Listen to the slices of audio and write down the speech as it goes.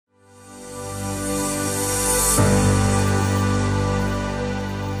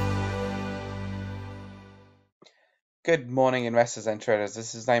Good morning, investors and traders.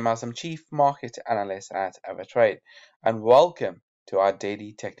 This is Naim Asam, Chief Market Analyst at AvaTrade, and welcome to our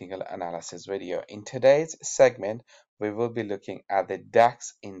daily technical analysis video. In today's segment, we will be looking at the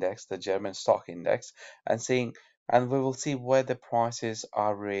DAX index, the German stock index, and we will see where the prices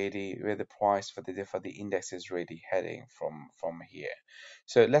are really, where the price for the index is really heading from here.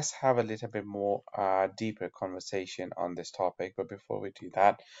 So let's have a little bit more deeper conversation on this topic. But before we do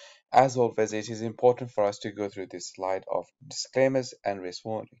that, as always, it is important for us to go through this slide of disclaimers and risk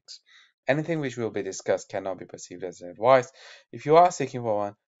warnings. Anything which will be discussed cannot be perceived as advice. If you are seeking for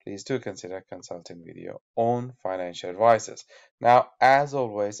one, please do consider consulting with your own financial advisors. Now, as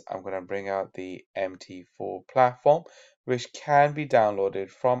always, I'm going to bring out the MT4 platform, which can be downloaded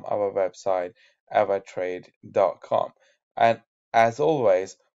from our website, avatrade.com. And as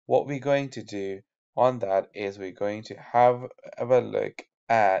always, what we're going to do on that is we're going to have a look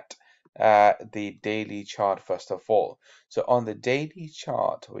at the daily chart first of all. So on the daily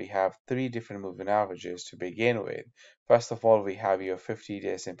chart, we have three different moving averages to begin with. First of all, we have your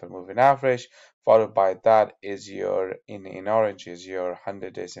 50-day simple moving average, followed by that is your, in orange is your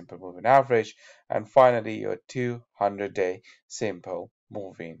 100-day simple moving average, and finally your 200-day simple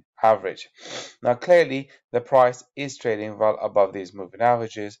moving average. Now clearly the price is trading well above these moving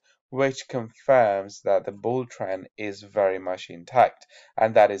averages, which confirms that the bull trend is very much intact,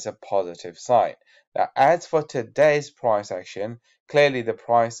 and that is a positive sign. Now, as for today's price action, clearly the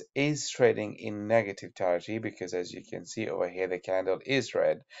price is trading in negative territory because, as you can see over here, the candle is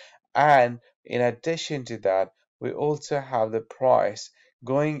red. And in addition to that, we also have the price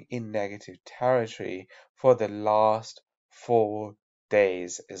going in negative territory for the last 4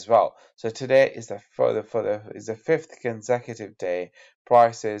 days as well. So today is the fifth consecutive day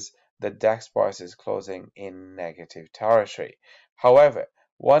the DAX price is closing in negative territory. However,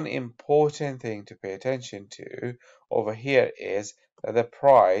 one important thing to pay attention to over here is that the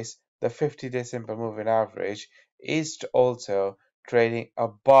price, the 50-day simple moving average, is also trading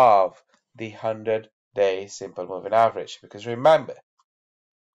above the 100-day simple moving average. Because remember,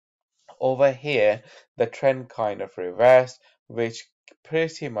 over here, the trend kind of reversed, which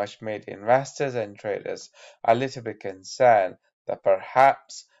pretty much made investors and traders a little bit concerned that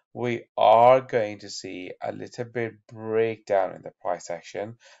perhaps we are going to see a little bit breakdown in the price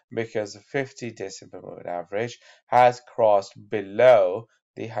action because the 50-day simple moving average has crossed below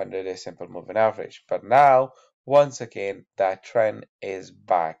the 100-day simple moving average. But now, once again, that trend is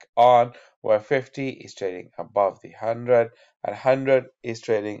back on where 50 is trading above the 100 and 100 is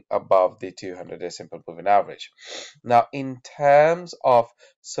trading above the 200-day simple moving average. Now, in terms of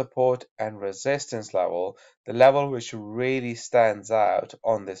support and resistance level, the level which really stands out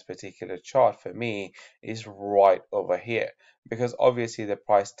on this particular chart for me is right over here, because obviously the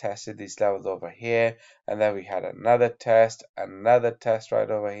price tested these levels over here, and then we had another test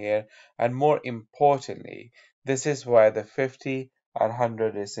right over here, and more importantly, this is where the 50 and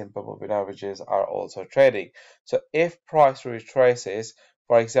 100-day simple moving averages are also trading. So if price retraces,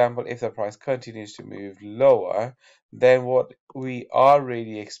 for example, if the price continues to move lower, then what we are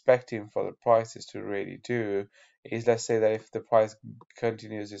really expecting for the prices to really do is, let's say that if the price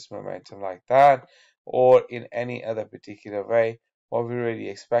continues this momentum like that, or in any other particular way, what we're really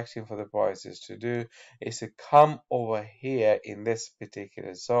expecting for the prices to do is to come over here in this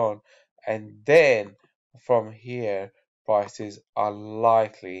particular zone, and then from here prices are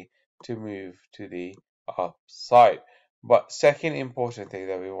likely to move to the upside. But second important thing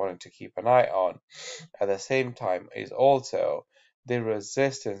that we wanted to keep an eye on at the same time is also the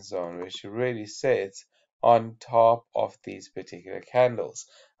resistance zone, which really sits on top of these particular candles.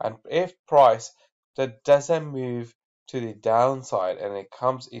 And if price that doesn't move to the downside and it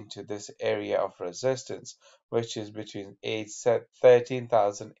comes into this area of resistance, which is between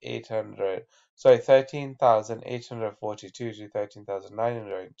 13,842 to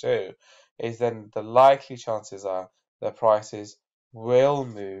 13,902, is then the likely chances are the prices will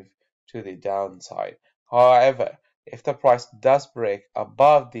move to the downside. However, if the price does break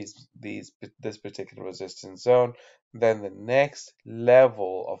above this particular resistance zone, then the next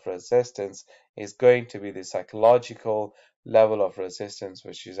level of resistance is going to be the psychological level of resistance,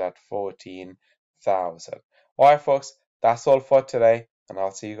 which is at 14,000. Alright folks, that's all for today, and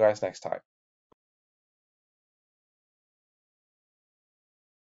I'll see you guys next time.